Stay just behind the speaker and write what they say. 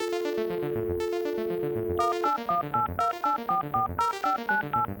You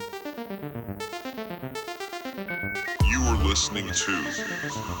are listening to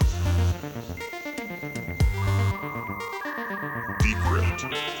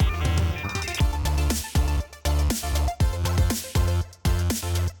Decrypt.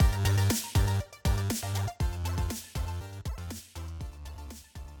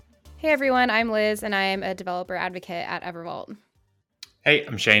 Hey everyone, I'm Liz and I'm a developer advocate at Evervault. Hey,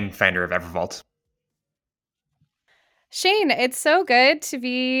 I'm Shane, founder of Evervault. Shane, it's so good to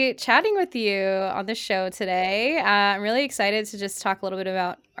be chatting with you on the show today. I'm really excited to just talk a little bit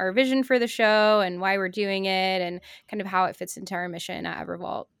about our vision for the show and why we're doing it and kind of how it fits into our mission at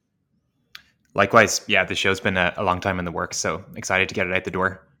Evervault. Likewise, yeah, the show's been a long time in the works, so excited to get it out the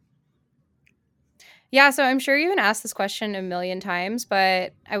door. Yeah, so I'm sure you've been asked this question a million times,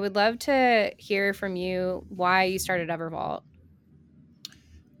 but I would love to hear from you why you started Evervault.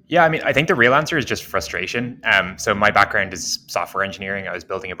 Yeah, I mean, I think the real answer is just frustration. So my background is software engineering. I was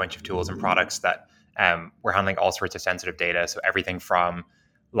building a bunch of tools and products that were handling all sorts of sensitive data. So everything from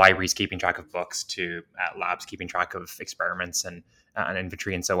libraries keeping track of books to labs keeping track of experiments and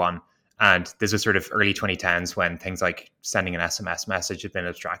inventory and so on. And this was sort of early 2010s when things like sending an SMS message had been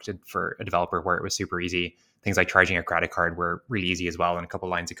abstracted for a developer where it was super easy. Things like charging a credit card were really easy as well, and a couple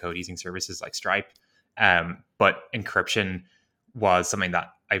lines of code using services like Stripe. But encryption was something that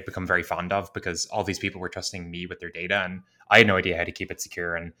I've become very fond of because all these people were trusting me with their data, and I had no idea how to keep it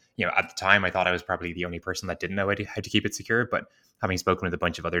secure. And at the time, I thought I was probably the only person that didn't know how to keep it secure. But having spoken with a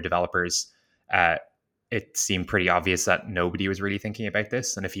bunch of other developers, it seemed pretty obvious that nobody was really thinking about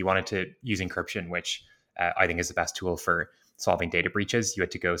this. And if you wanted to use encryption, which I think is the best tool for solving data breaches, you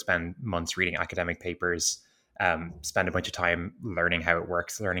had to go spend months reading academic papers, spend a bunch of time learning how it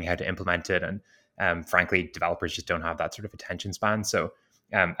works, learning how to implement it, and frankly, developers just don't have that sort of attention span. So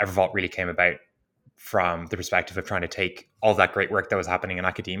Evervault really came about from the perspective of trying to take all that great work that was happening in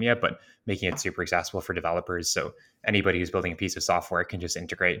academia, but making it super accessible for developers. So anybody who's building a piece of software can just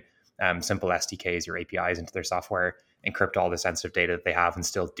integrate simple SDKs or APIs into their software, encrypt all the sensitive data that they have, and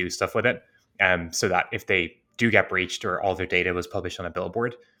still do stuff with it. So that if they do get breached or all their data was published on a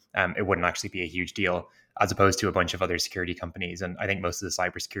billboard, it wouldn't actually be a huge deal, as opposed to a bunch of other security companies. And I think most of the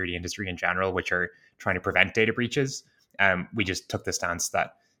cybersecurity industry in general, which are trying to prevent data breaches, we just took the stance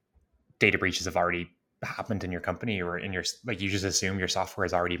that data breaches have already happened in your company or in your, like, you just assume your software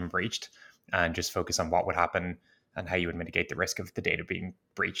has already been breached and just focus on what would happen and how you would mitigate the risk of the data being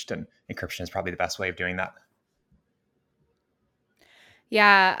breached. And encryption is probably the best way of doing that.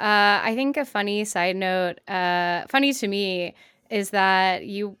 Yeah, I think a funny side note, funny to me, is that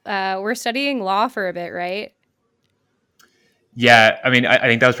you were studying law for a bit, right? Yeah, I mean, I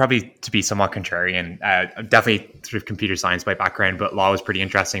think that was probably to be somewhat contrarian. Definitely sort of computer science by background, but law was pretty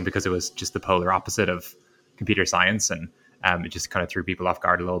interesting because it was just the polar opposite of computer science, and it just kind of threw people off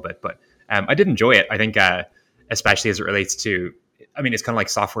guard a little bit. But I did enjoy it. I think, especially as it relates to, I mean, it's kind of like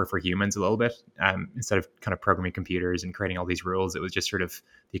software for humans a little bit. Instead of kind of programming computers and creating all these rules, it was just sort of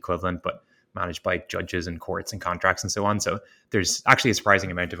the equivalent, but managed by judges and courts and contracts and so on. So there's actually a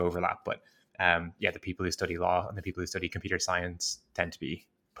surprising amount of overlap, but the people who study law and the people who study computer science tend to be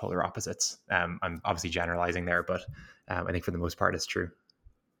polar opposites. I'm obviously generalizing there, but I think for the most part, it's true.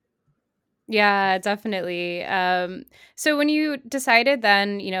 Yeah, definitely. So when you decided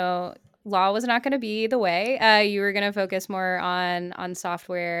then, law was not going to be the way, you were going to focus more on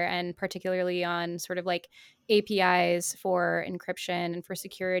software and particularly on sort of like APIs for encryption and for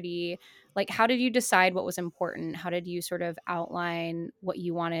security. Like, how did you decide what was important? How did you sort of outline what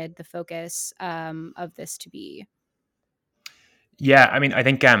you wanted the focus of this to be? Yeah, I mean, I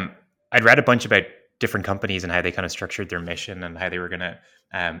think I'd read a bunch about different companies and how they kind of structured their mission and how they were going to,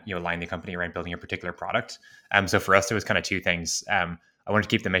 align the company around building a particular product. So for us, there was kind of two things. I wanted to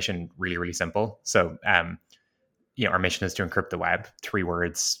keep the mission really, really simple. So, our mission is to encrypt the web. 3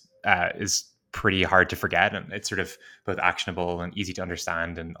 words is pretty hard to forget, and it's sort of both actionable and easy to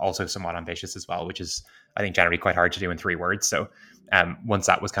understand, and also somewhat ambitious as well, which is, I think, generally quite hard to do in 3 words. So, once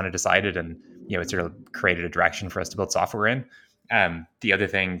that was kind of decided, and it sort of created a direction for us to build software in. The other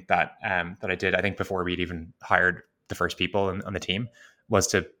thing that I did, I think, before we'd even hired the first people on the team, was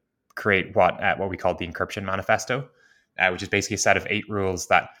to create what we called the encryption manifesto, which is basically a set of 8 rules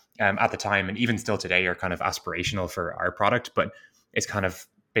that at the time and even still today are kind of aspirational for our product, but it's kind of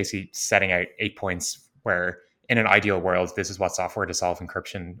basically setting out 8 points where in an ideal world, this is what software to solve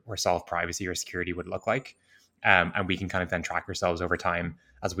encryption or solve privacy or security would look like. And we can kind of then track ourselves over time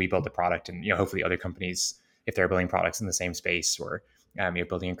as we build the product, and hopefully other companies, if they're building products in the same space or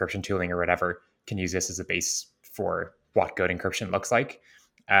building encryption tooling or whatever, can use this as a base for what good encryption looks like.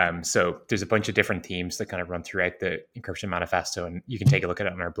 So there's a bunch of different themes that kind of run throughout the encryption manifesto, and you can take a look at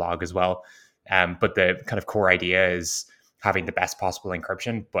it on our blog as well. But the kind of core idea is having the best possible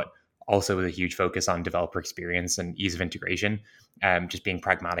encryption, but also with a huge focus on developer experience and ease of integration. Just being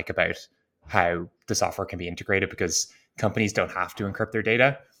pragmatic about how the software can be integrated, because companies don't have to encrypt their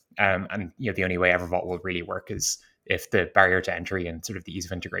data. And the only way Evervault will really work is if the barrier to entry and sort of the ease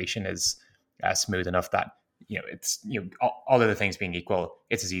of integration is smooth enough that it's all other things being equal,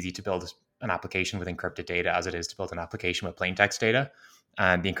 it's as easy to build an application with encrypted data as it is to build an application with plain text data.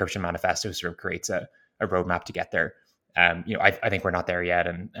 And the encryption manifesto sort of creates a roadmap to get there. I think we're not there yet,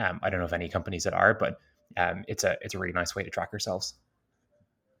 and I don't know of any companies that are, but it's a really nice way to track ourselves.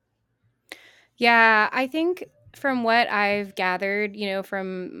 Yeah, I think from what I've gathered,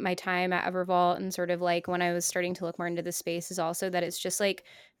 from my time at Evervault and sort of like when I was starting to look more into the space, is also that it's just like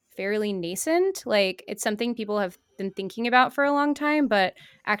fairly nascent. Like it's something people have been thinking about for a long time, but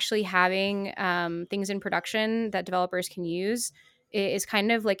actually having things in production that developers can use is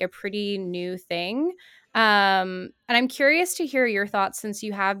kind of like a pretty new thing. And I'm curious to hear your thoughts since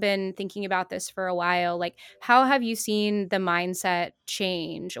you have been thinking about this for a while. Like, how have you seen the mindset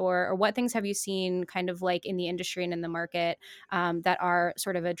change, or what things have you seen kind of like in the industry and in the market that are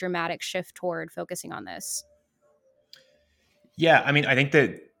sort of a dramatic shift toward focusing on this? Yeah, I mean, I think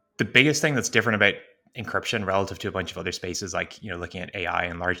that the biggest thing that's different about encryption relative to a bunch of other spaces, like looking at AI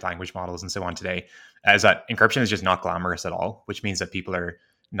and large language models and so on today, is that encryption is just not glamorous at all, which means that people are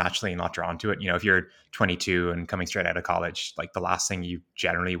naturally not drawn to it. If you're 22 and coming straight out of college, like the last thing you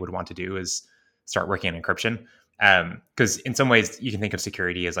generally would want to do is start working on encryption. Because in some ways, you can think of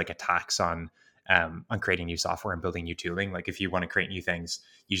security as like a tax on creating new software and building new tooling. Like if you want to create new things,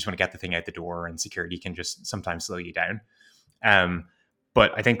 you just want to get the thing out the door, and security can just sometimes slow you down. Um,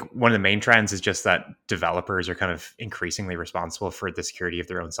 but I think one of the main trends is just that developers are kind of increasingly responsible for the security of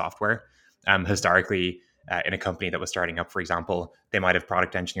their own software. Historically, in a company that was starting up, for example, they might have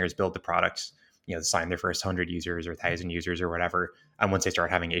product engineers build the product, sign their first 100 users or 1,000 users or whatever. And once they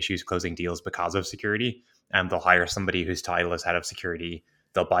start having issues closing deals because of security, they'll hire somebody whose title is head of security.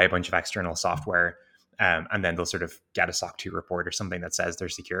 They'll buy a bunch of external software, and then they'll sort of get a SOC 2 report or something that says they're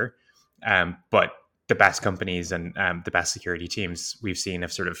secure. But the best companies and the best security teams we've seen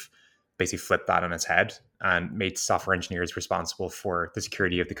have sort of basically flipped that on its head and made software engineers responsible for the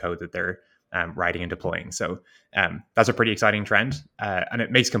security of the code that they're writing and deploying. So that's a pretty exciting trend, and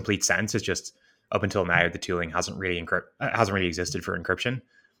it makes complete sense. It's just up until now the tooling hasn't really existed for encryption.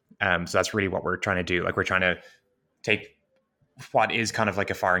 So that's really what we're trying to do. Like we're trying to take what is kind of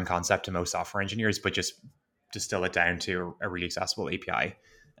like a foreign concept to most software engineers, but just distill it down to a really accessible API.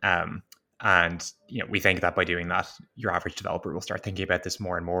 And we think that by doing that, your average developer will start thinking about this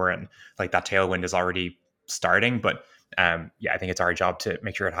more and more, and like that tailwind is already starting. But I think it's our job to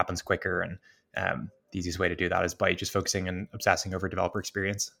make sure it happens quicker. And the easiest way to do that is by just focusing and obsessing over developer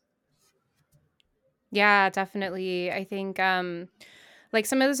experience. Yeah, definitely. I think like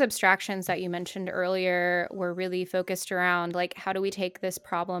some of those abstractions that you mentioned earlier were really focused around like how do we take this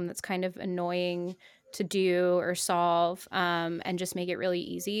problem that's kind of annoying to do or solve, and just make it really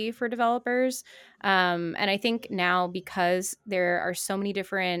easy for developers. And I think now, because there are so many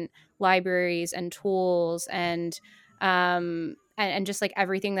different libraries and tools and just like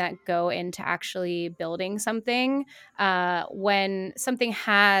everything that go into actually building something, when something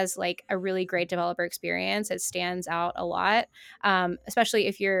has like a really great developer experience, it stands out a lot, especially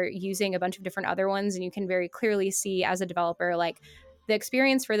if you're using a bunch of different other ones and you can very clearly see as a developer, like, the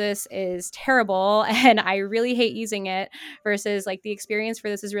experience for this is terrible and I really hate using it, versus like the experience for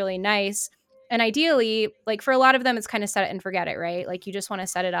this is really nice. And ideally, like for a lot of them, it's kind of set it and forget it, right? Like you just want to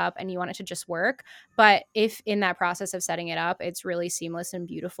set it up and you want it to just work. But if in that process of setting it up, it's really seamless and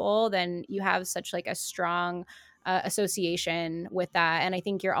beautiful, then you have such like a strong association with that. And I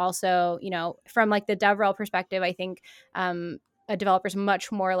think you're also, from like the DevRel perspective, I think a developer's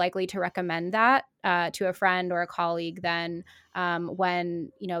much more likely to recommend that to a friend or a colleague than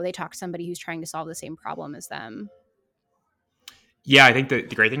when they talk to somebody who's trying to solve the same problem as them. Yeah, I think the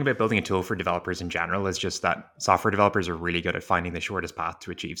great thing about building a tool for developers in general is just that software developers are really good at finding the shortest path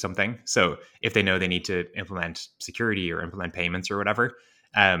to achieve something. So if they know they need to implement security or implement payments or whatever,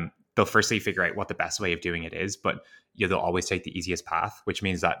 they'll firstly figure out what the best way of doing it is, but they'll always take the easiest path, which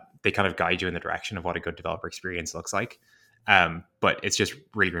means that they kind of guide you in the direction of what a good developer experience looks like. But it's just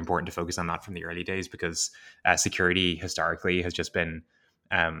really important to focus on that from the early days, because security historically has just been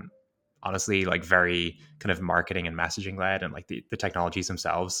honestly like very kind of marketing and messaging led, and like the technologies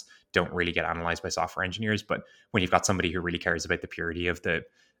themselves don't really get analyzed by software engineers. But when you've got somebody who really cares about the purity of the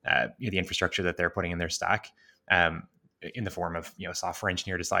infrastructure that they're putting in their stack, in the form of a software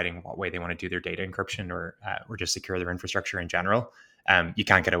engineer deciding what way they want to do their data encryption or just secure their infrastructure in general. You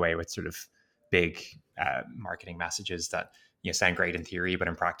can't get away with sort of big marketing messages that sound great in theory, but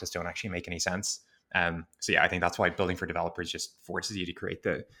in practice don't actually make any sense. So yeah, I think that's why building for developers just forces you to create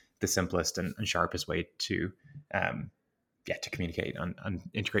the simplest and sharpest way to to communicate and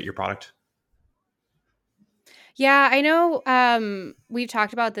integrate your product. Yeah, I know we've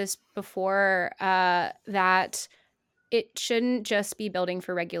talked about this before, that it shouldn't just be building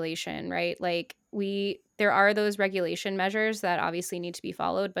for regulation, right? Like there are those regulation measures that obviously need to be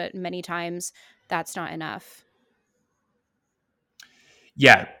followed, but many times that's not enough.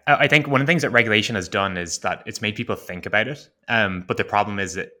 Yeah, I think one of the things that regulation has done is that it's made people think about it. But the problem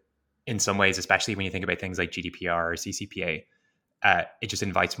is that in some ways, especially when you think about things like GDPR or CCPA, it just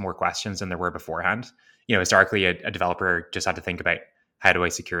invites more questions than there were beforehand. Historically, a developer just had to think about how do I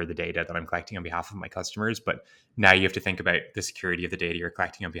secure the data that I'm collecting on behalf of my customers. But now you have to think about the security of the data you're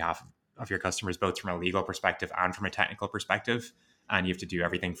collecting on behalf of your customers, both from a legal perspective and from a technical perspective. And you have to do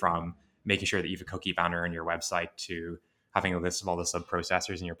everything from making sure that you have a cookie banner on your website to having a list of all the sub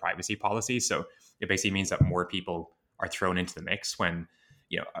processors in your privacy policy. So it basically means that more people are thrown into the mix when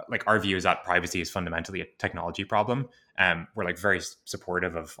like our view is that privacy is fundamentally a technology problem. We're like very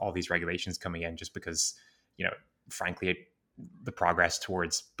supportive of all these regulations coming in just because, frankly, the progress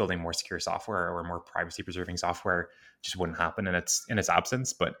towards building more secure software or more privacy preserving software just wouldn't happen in its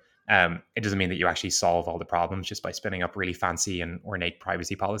absence. But it doesn't mean that you actually solve all the problems just by spinning up really fancy and ornate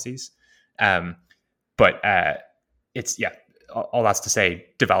privacy policies. But it's all that's to say,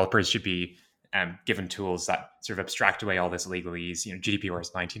 developers should be given tools that sort of abstract away all this legalese. GDPR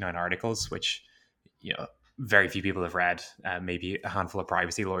has 99 articles, which very few people have read. Maybe a handful of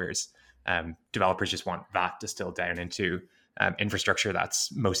privacy lawyers. Developers just want that distilled down into infrastructure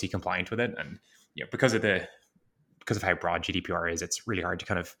that's mostly compliant with it. And because of how broad GDPR is, it's really hard to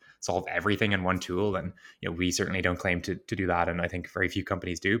kind of solve everything in one tool. And we certainly don't claim to do that, and I think very few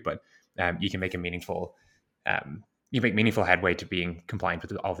companies do. But you can make a meaningful headway to being compliant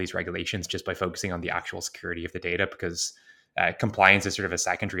with all these regulations just by focusing on the actual security of the data, because compliance is sort of a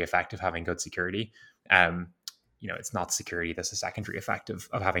secondary effect of having good security. It's not security that's a secondary effect of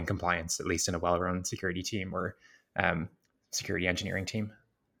having compliance, at least in a well-run security team or security engineering team.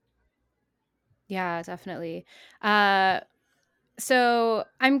 Yeah, definitely. So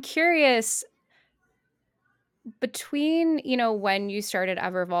I'm curious, between, when you started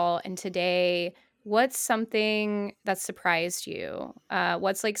Evervault and today, what's something that surprised you?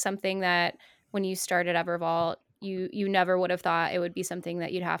 What's like something that when you started Evervault, you never would have thought it would be something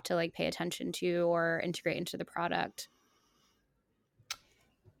that you'd have to like pay attention to or integrate into the product?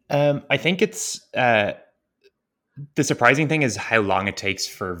 I think it's the surprising thing is how long it takes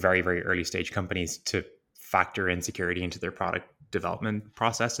for very, very early stage companies to factor in security into their product development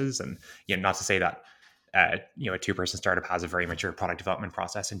processes. And not to say that a 2-person startup has a very mature product development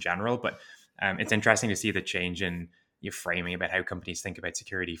process in general, but it's interesting to see the change in framing about how companies think about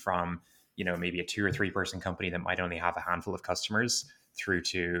security from maybe a 2 or 3-person company that might only have a handful of customers through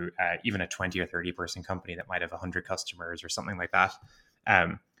to even a 20 or 30-person company that might have 100 customers or something like that.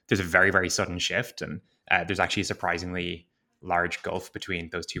 There's a very, very sudden shift, and there's actually a surprisingly large gulf between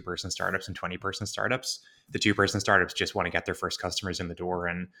those 2-person startups and 20-person startups. The 2-person startups just want to get their first customers in the door,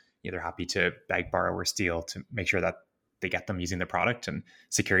 and they're happy to beg, borrow, or steal to make sure that they get them using the product. And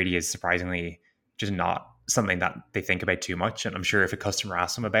security is surprisingly just not something that they think about too much. And I'm sure if a customer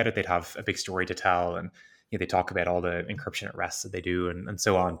asked them about it, they'd have a big story to tell, and they talk about all the encryption at rest that they do and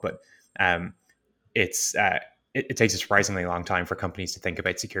so on. But it's it takes a surprisingly long time for companies to think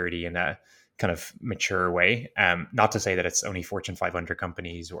about security in a kind of mature way. Not to say that it's only Fortune 500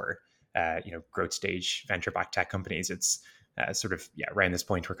 companies or growth stage venture backed tech companies. It's sort of around this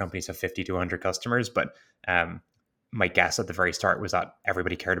point where companies have 50 to 100 customers. But my guess at the very start was that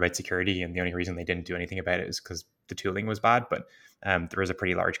everybody cared about security, and the only reason they didn't do anything about it is because the tooling was bad. But there is a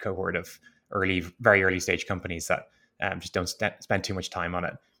pretty large cohort of very early stage companies that just don't spend too much time on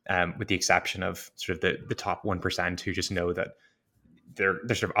it. With the exception of sort of the top 1% who just know that they're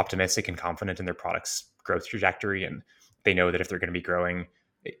sort of optimistic and confident in their product's growth trajectory, and they know that if they're going to be growing,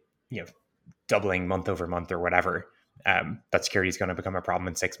 doubling month over month or whatever, that security is going to become a problem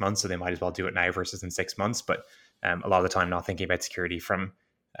in 6 months. So they might as well do it now versus in 6 months. But a lot of the time, not thinking about security from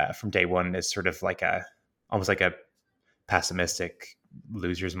day one is sort of like almost like a pessimistic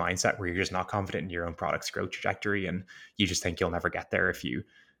loser's mindset where you're just not confident in your own product's growth trajectory, and you just think you'll never get there if you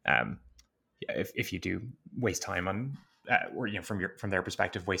do waste time on or from their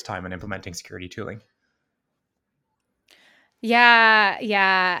perspective waste time on implementing security tooling.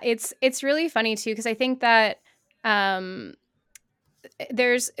 Yeah, it's really funny too, because I think that um,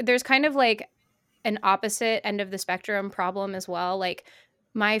 there's kind of like an opposite end of the spectrum problem as well. Like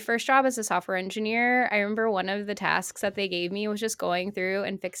my first job as a software engineer, I remember one of the tasks that they gave me was just going through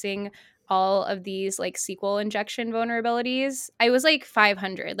and fixing all of these like SQL injection vulnerabilities. I was like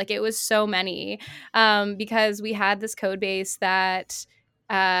 500, like it was so many, because we had this code base that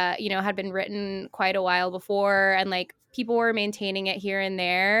had been written quite a while before, and like people were maintaining it here and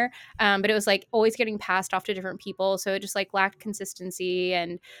there, but it was like always getting passed off to different people, so it just like lacked consistency.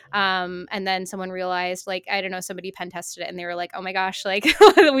 And then someone realized, like, I don't know, somebody pen tested it and they were like, oh my gosh, like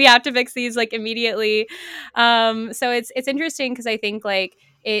we have to fix these like immediately. So it's interesting because I think like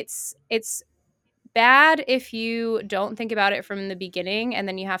it's bad if you don't think about it from the beginning and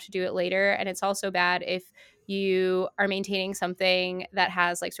then you have to do it later. And it's also bad if you are maintaining something that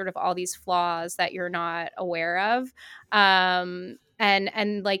has like sort of all these flaws that you're not aware of. And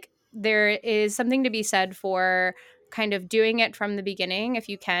like there is something to be said for kind of doing it from the beginning if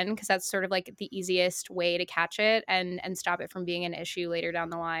you can, because that's sort of like the easiest way to catch it and stop it from being an issue later down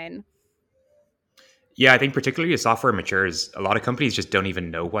the line. Yeah, I think particularly as software matures, a lot of companies just don't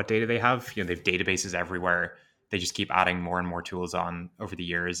even know what data they have. They have databases everywhere. They just keep adding more and more tools on over the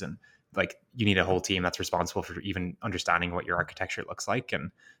years, and like you need a whole team that's responsible for even understanding what your architecture looks like,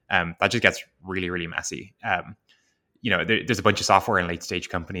 and that just gets really, really messy. There's a bunch of software and late stage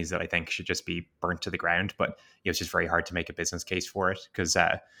companies that I think should just be burnt to the ground, but it's just very hard to make a business case for it because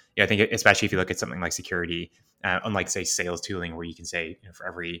I think especially if you look at something like security, unlike say sales tooling, where you can say for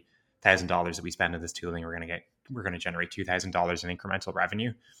every $1,000 that we spend on this tooling, we're going to generate $2,000 in incremental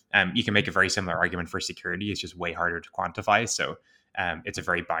revenue. You can make a very similar argument for security. It's just way harder to quantify. So it's a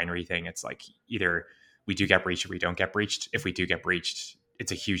very binary thing. It's like either we do get breached or we don't get breached. If we do get breached,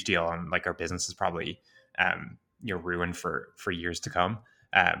 it's a huge deal, and like our business is probably ruined for years to come.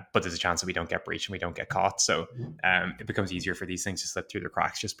 But there's a chance that we don't get breached and we don't get caught. So it becomes easier for these things to slip through the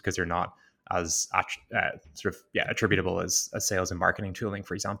cracks just because they're not as attributable as sales and marketing tooling,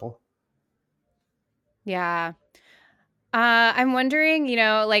 for example. Yeah. I'm wondering,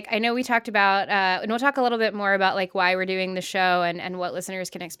 like I know we talked about, and we'll talk a little bit more about like why we're doing the show and what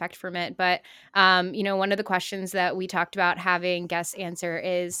listeners can expect from it. But, one of the questions that we talked about having guests answer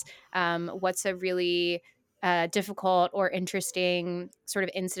is what's a really difficult or interesting sort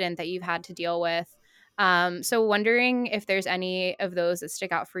of incident that you've had to deal with. So wondering if there's any of those that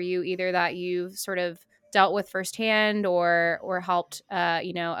stick out for you, either that you've sort of dealt with firsthand or helped,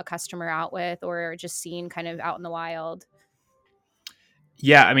 a customer out with, or just seen kind of out in the wild.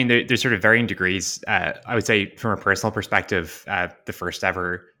 Yeah, I mean, there's sort of varying degrees. I would say, from a personal perspective, the first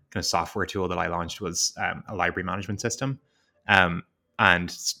ever kind of software tool that I launched was a library management system. And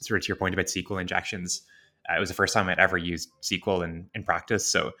sort of to your point about SQL injections, it was the first time I'd ever used SQL in practice.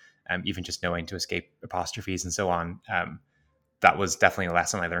 So even just knowing to escape apostrophes and so on, that was definitely a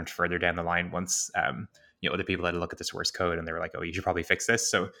lesson I learned further down the line once other people had a look at the source code and they were like, oh, you should probably fix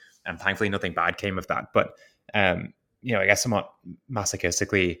this. So thankfully nothing bad came of that. But I guess somewhat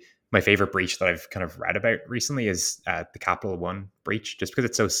masochistically, my favorite breach that I've kind of read about recently is the Capital One breach, just because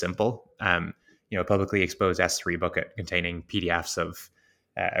it's so simple. Publicly exposed S3 bucket containing PDFs of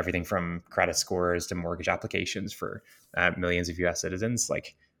everything from credit scores to mortgage applications for millions of US citizens.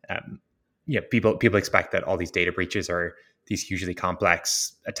 Like, people expect that all these data breaches are these hugely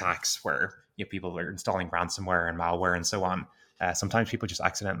complex attacks where people are installing ransomware and malware and so on. Sometimes people just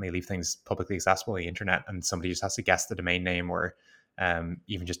accidentally leave things publicly accessible on the internet, and somebody just has to guess the domain name or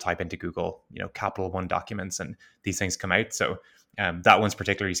even just type into Google, Capital One documents, and these things come out. So that one's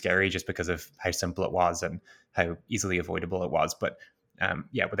particularly scary just because of how simple it was and how easily avoidable it was. But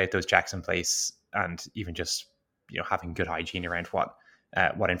without those checks in place and even just having good hygiene around what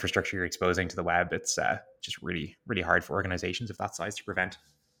infrastructure you're exposing to the web, it's just really, really hard for organizations of that size to prevent.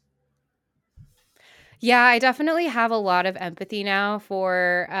 Yeah, I definitely have a lot of empathy now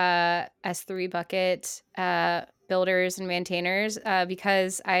for S3 bucket builders and maintainers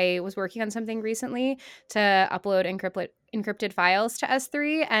because I was working on something recently to upload encrypted files to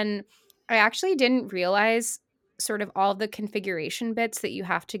S3, and I actually didn't realize sort of all the configuration bits that you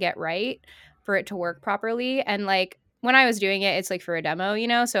have to get right for it to work properly. And like when I was doing it, it's like for a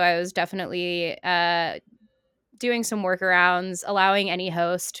demo, so I was definitely doing some workarounds, allowing any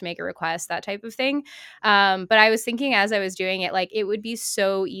host to make a request, that type of thing. But I was thinking as I was doing it, like it would be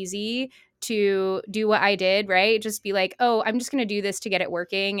so easy to do what I did, right? Just be like, oh, I'm just going to do this to get it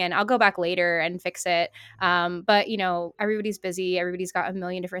working and I'll go back later and fix it. But, everybody's busy. Everybody's got a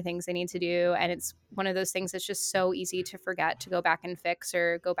million different things they need to do. And it's one of those things that's just so easy to forget to go back and fix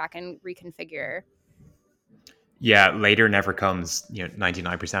or go back and reconfigure. Yeah, later never comes,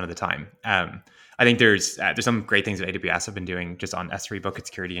 99% of the time. I think there's some great things that AWS have been doing just on S3 bucket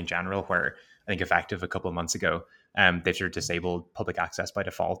security in general, where I think effective a couple of months ago, they've sort of disabled public access by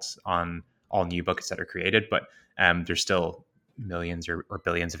default on all new buckets that are created, but there's still millions or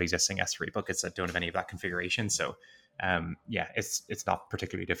billions of existing S3 buckets that don't have any of that configuration. So yeah, it's not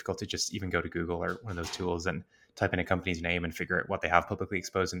particularly difficult to just even go to Google or one of those tools and type in a company's name and figure out what they have publicly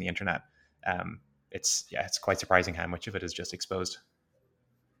exposed in the internet. It's quite surprising how much of it is just exposed.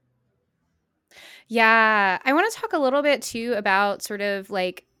 Yeah, I want to talk a little bit too about sort of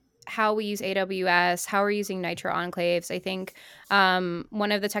like how we use AWS, how we're using Nitro enclaves. I think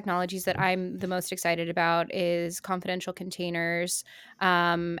one of the technologies that I'm the most excited about is confidential containers,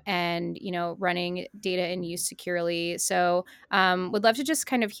 and running data in use securely. So would love to just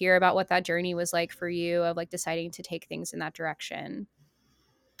kind of hear about what that journey was like for you of like deciding to take things in that direction.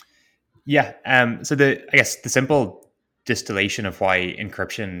 Yeah. So I guess the simple distillation of why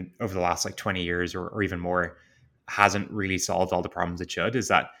encryption over the last like 20 years or even more hasn't really solved all the problems it should is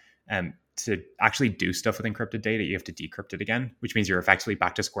that to actually do stuff with encrypted data, you have to decrypt it again, which means you're effectively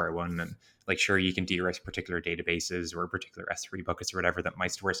back to square one. And like, sure, you can de-risk particular databases or particular S3 buckets or whatever that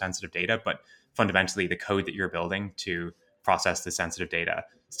might store sensitive data. But fundamentally, the code that you're building to process the sensitive data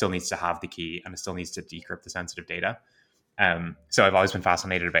still needs to have the key and it still needs to decrypt the sensitive data. So I've always been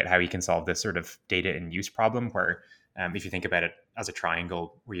fascinated about how you can solve this sort of data in use problem where if you think about it as a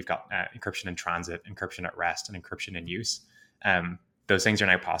triangle where you've got encryption in transit, encryption at rest, and encryption in use, those things are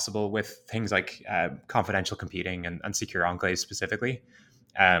now possible with things like confidential computing and secure enclaves specifically.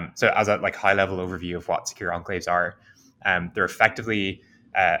 So as a like high level overview of what secure enclaves are, they're effectively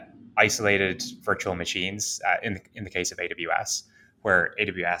isolated virtual machines in the case of AWS, where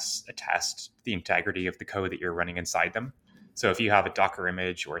AWS attests the integrity of the code that you're running inside them. So if you have a Docker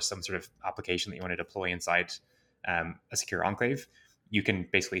image or some sort of application that you want to deploy inside a secure enclave, you can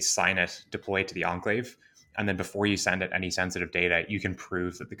basically sign it, deploy it to the enclave, and then before you send it any sensitive data, you can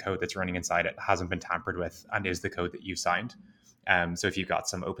prove that the code that's running inside it hasn't been tampered with and is the code that you signed. So if you've got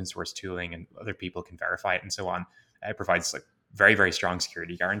some open source tooling and other people can verify it and so on, it provides like very, very strong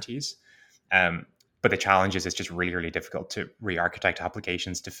security guarantees. But the challenge is it's just really, really difficult to re-architect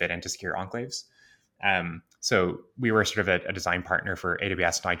applications to fit into secure enclaves. So we were sort of a design partner for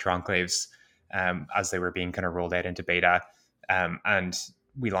AWS Nitro enclaves as they were being kind of rolled out into beta. And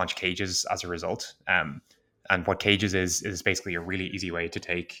we launched Cages as a result. And what Cages is basically a really easy way to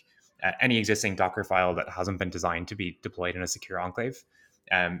take any existing Docker file that hasn't been designed to be deployed in a secure enclave.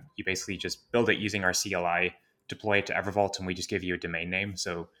 You basically just build it using our CLI, deploy it to Evervault, and we just give you a domain name.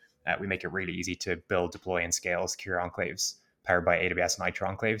 So we make it really easy to build, deploy, and scale secure enclaves powered by AWS Nitro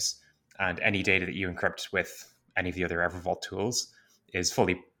enclaves. And any data that you encrypt with any of the other Evervault tools is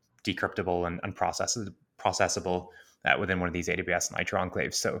fully decryptable and processable within one of these AWS Nitro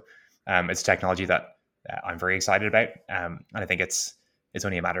enclaves. So it's technology that I'm very excited about. And I think it's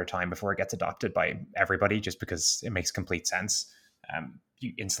only a matter of time before it gets adopted by everybody just because it makes complete sense.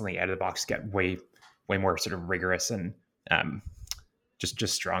 You instantly out of the box get way more sort of rigorous and just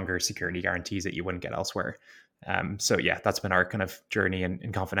stronger security guarantees that you wouldn't get elsewhere. So yeah, that's been our kind of journey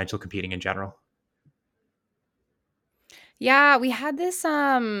in confidential computing in general. Yeah, we had this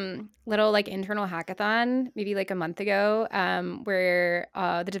little like internal hackathon maybe like a month ago, where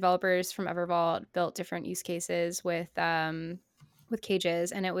the developers from Evervault built different use cases with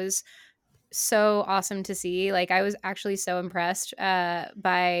Cages, and it was so awesome to see. Like I was actually so impressed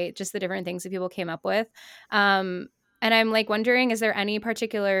by just the different things that people came up with. And I'm like wondering, is there any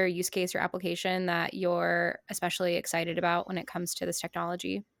particular use case or application that you're especially excited about when it comes to this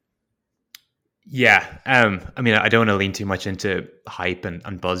technology? Yeah. I mean, I don't want to lean too much into hype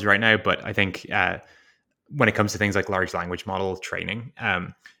and buzz right now, but I think when it comes to things like large language model training,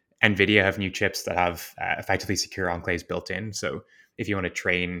 NVIDIA have new chips that have effectively secure enclaves built in. So if you want to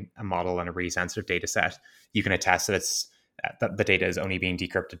train a model on a really sensitive data set, you can attest that that the data is only being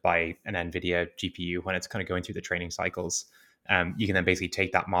decrypted by an NVIDIA GPU when it's kind of going through the training cycles. You can then basically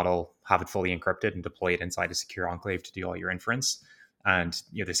take that model, have it fully encrypted, and deploy it inside a secure enclave to do all your inference. And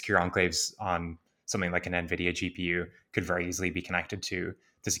the secure enclaves on something like an NVIDIA GPU could very easily be connected to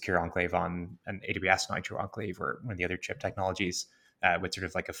the secure enclave on an AWS Nitro enclave or one of the other chip technologies with sort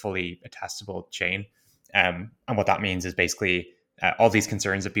of like a fully attestable chain. And what that means is basically all these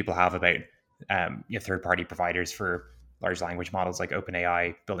concerns that people have about third-party providers for large language models like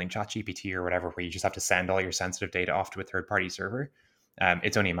OpenAI building ChatGPT or whatever, where you just have to send all your sensitive data off to a third-party server.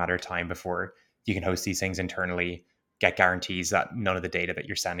 It's only a matter of time before you can host these things internally, get guarantees that none of the data that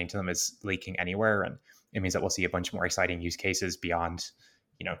you're sending to them is leaking anywhere. And it means that we'll see a bunch more exciting use cases beyond,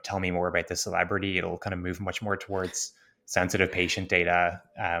 tell me more about the celebrity. It'll kind of move much more towards sensitive patient data,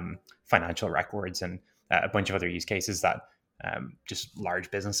 financial records, and a bunch of other use cases that just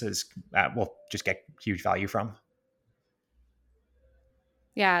large businesses will just get huge value from.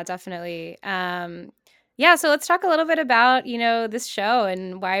 Yeah, definitely. Yeah, so let's talk a little bit about, this show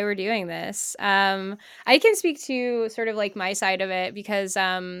and why we're doing this. I can speak to sort of like my side of it because,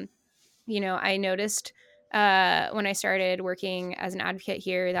 I noticed when I started working as an advocate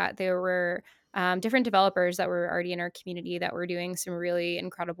here that there were different developers that were already in our community that were doing some really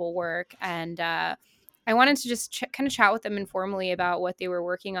incredible work. And I wanted to just kind of chat with them informally about what they were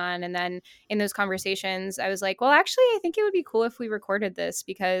working on. And then in those conversations, I was like, well, actually, I think it would be cool if we recorded this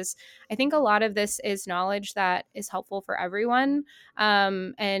because I think a lot of this is knowledge that is helpful for everyone.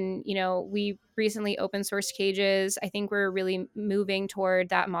 And, we recently open source cages. I think we're really moving toward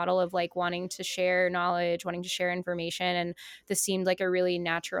that model of like wanting to share knowledge, wanting to share information. And this seemed like a really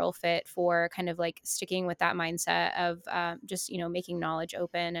natural fit for kind of like sticking with that mindset of just, making knowledge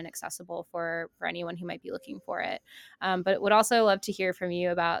open and accessible for anyone who might be looking for it. But would also love to hear from you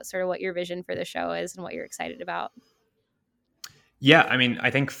about sort of what your vision for the show is and what you're excited about. Yeah, I mean,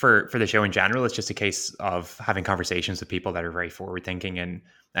 I think for the show in general, it's just a case of having conversations with people that are very forward thinking and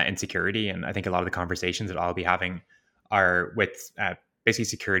in security. And I think a lot of the conversations that I'll be having are with basically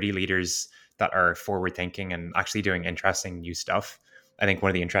security leaders that are forward thinking and actually doing interesting new stuff. I think one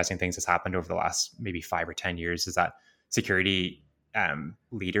of the interesting things that's happened over the last maybe 5 or 10 years is that security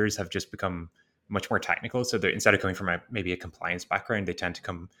leaders have just become much more technical. So instead of coming from maybe a compliance background, they tend to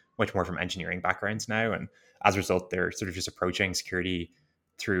come much more from engineering backgrounds now. And as a result, they're sort of just approaching security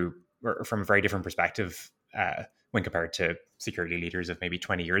through or from a very different perspective when compared to security leaders of maybe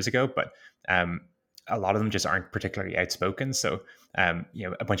 20 years ago. But a lot of them just aren't particularly outspoken. So,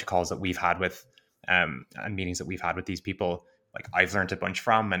 a bunch of calls that we've had with and meetings that we've had with these people, like I've learned a bunch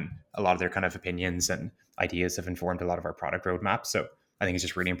from, and a lot of their kind of opinions and ideas have informed a lot of our product roadmap. So I think it's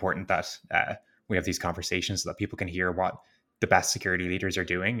just really important that we have these conversations so that people can hear what the best security leaders are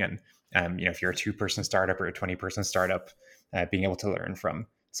doing. And if you're a 2-person startup or a 20-person startup, being able to learn from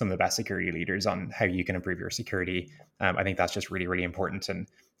some of the best security leaders on how you can improve your security, I think that's just really, really important. And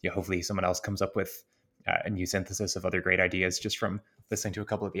hopefully someone else comes up with a new synthesis of other great ideas just from listening to a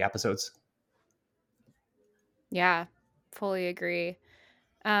couple of the episodes. Yeah, fully agree.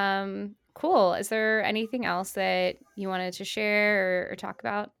 Cool. Is there anything else that you wanted to share or talk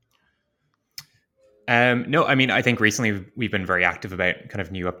about? No, I mean, I think recently we've been very active about kind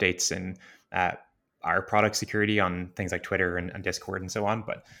of new updates in our product security on things like Twitter and Discord and so on.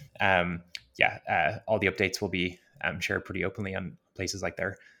 But all the updates will be shared pretty openly on places like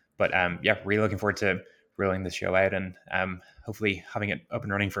there. But really looking forward to rolling this show out and hopefully having it up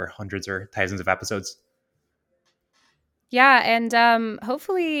and running for hundreds or thousands of episodes. Yeah, and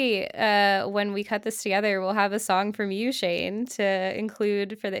hopefully when we cut this together, we'll have a song from you, Shane, to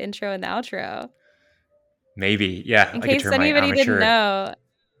include for the intro and the outro. Maybe, yeah. In I could case turn my anybody didn't amateur. know,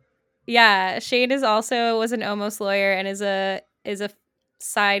 yeah, Shane was an almost lawyer and is a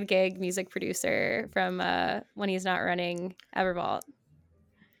side gig music producer from when he's not running Evervault.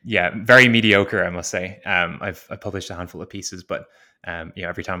 Yeah, very mediocre, I must say. I've published a handful of pieces, but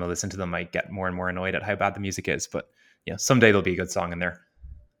every time I listen to them, I get more and more annoyed at how bad the music is. But someday there'll be a good song in there.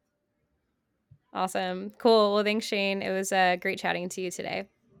 Awesome. Cool. Well, thanks, Shane. It was great chatting to you today.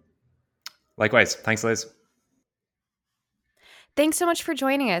 Likewise. Thanks, Liz. Thanks so much for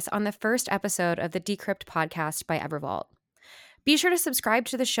joining us on the first episode of the Decrypt podcast by Evervault. Be sure to subscribe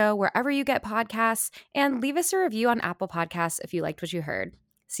to the show wherever you get podcasts and leave us a review on Apple Podcasts if you liked what you heard.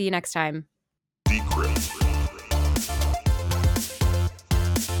 See you next time. Decrypt.